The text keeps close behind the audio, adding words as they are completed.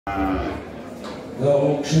The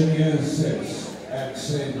auctioneer says,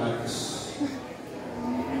 accent max.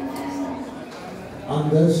 On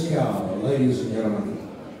this cow, ladies and gentlemen,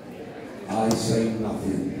 I say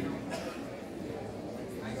nothing.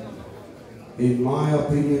 In my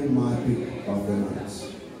opinion, my pick of the night.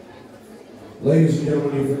 Ladies and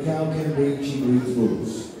gentlemen, if a cow can breed, she breeds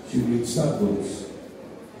bulls. She breeds stud bulls.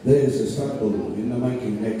 There's a stud bull in the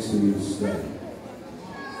making next to his dad.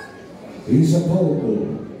 He's a pole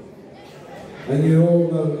bull. And you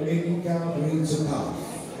all know any cow breeds a calf.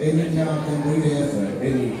 Any cow can breed a heifer.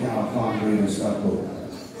 Any cow can't breed a stud bull.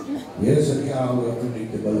 Here's a cow with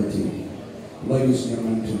predictability. Ladies and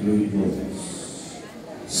gentlemen, to breed bulls.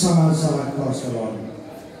 Summerside cost a lot.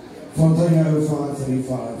 Fontaine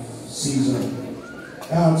 0535, Caesar.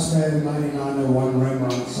 Outstanding 9901,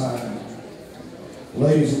 Rembrandt side.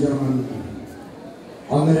 Ladies and gentlemen,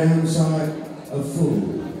 on the downside, a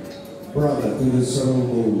full brother to the Cyril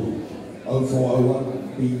Bull.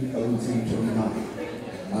 0401 B0329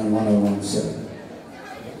 and 1017,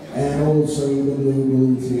 and also the Blue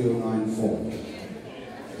Bull 3094.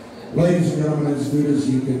 Ladies and gentlemen, as good as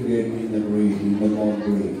you can get in the breed, in the long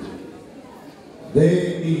breed.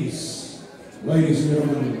 There is, ladies and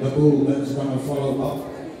gentlemen, the bull that's going to follow up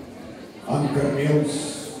on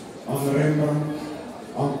Cornelius, on Rembrandt,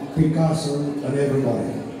 on Picasso, and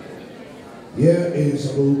everybody. Here is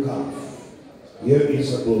a bull calf. Here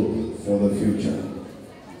is a bull for the future.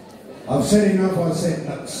 I've said enough, I've said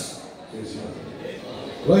nuts.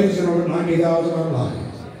 Ladies and gentlemen, 90,000 online.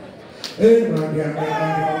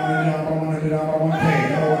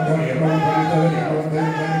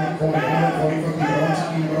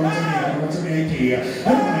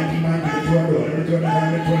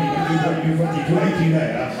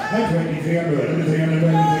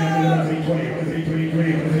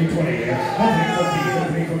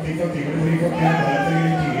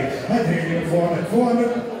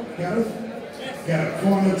 Got it,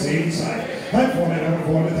 400's inside. At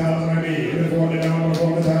 400,000 I need, with 400,000, at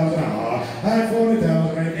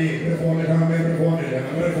 400,000 I need, with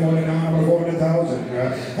 400,000, 400,000,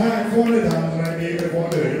 at 400,000 I need, with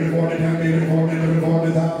 400,000 I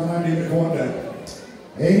need, with 400.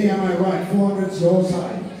 Hey, am I right? 400's your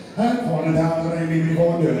side. At 400,000 I need, with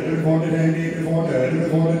 400, with 400 I need, with 400,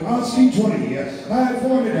 with 400. Asking 20. At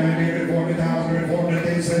 400 I need, with 400,000, with 400.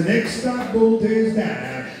 There's the next start bull, there's that.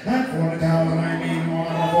 At 400,000 I need more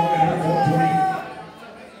than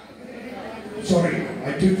 420. Sorry,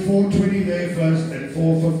 I took 420 there first and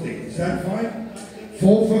 450. Is that fine?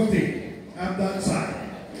 450 up that side.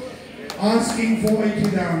 Asking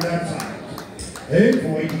 480 down that side. Hey,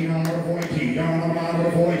 480, no, 480, no,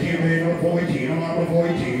 480, no, 480, no,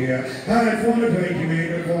 480. At 480,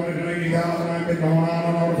 made 480,000, I bid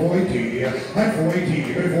no, 480. At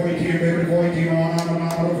 480, 480, 480, no,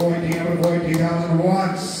 480, 480,000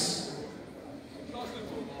 once.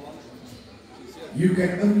 You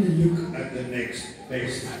can only look at the next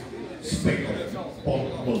best speckled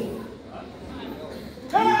Bonts bull. You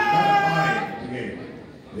gotta buy it again.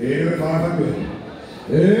 Here at 500.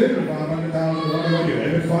 Here at 500,000, what do I do?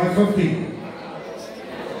 Here at 550.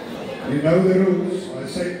 You know the rules. I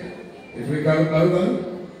said, if we go over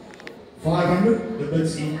 500, the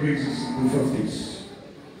bids increases to 50s.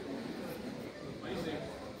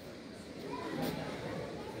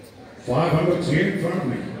 $500's here in front of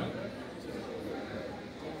me.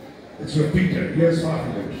 It's repeated. Here's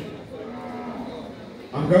 500.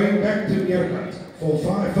 I'm going back to the haircut for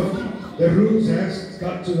 550. The rules has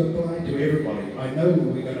got to apply to everybody. I know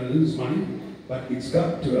we're going to lose money, but it's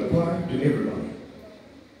got to apply to everybody.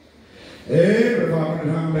 Every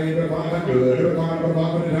 500, 500, 500, 550.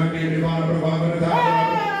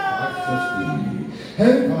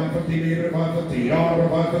 550, 550,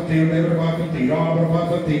 550,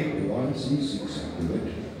 550,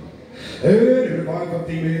 600.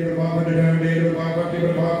 550,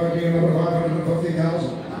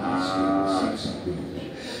 550,000.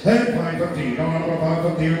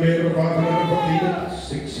 550,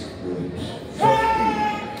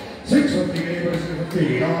 650 neighbors,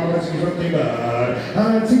 50, 650 bird,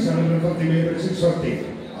 and 650 neighbors, 650.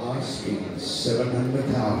 Asking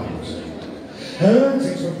 700,000. And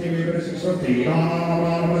 650 neighbors, 650,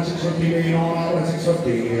 650,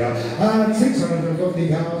 650, and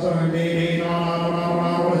 650,000, I mean,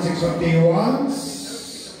 650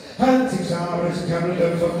 once, and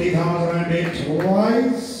 650,000, I mean,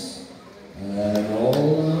 twice, and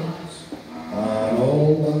all that,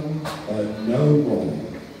 and no more.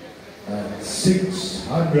 At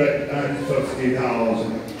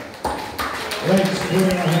 650,000. Let's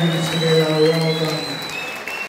put our hands together, well done.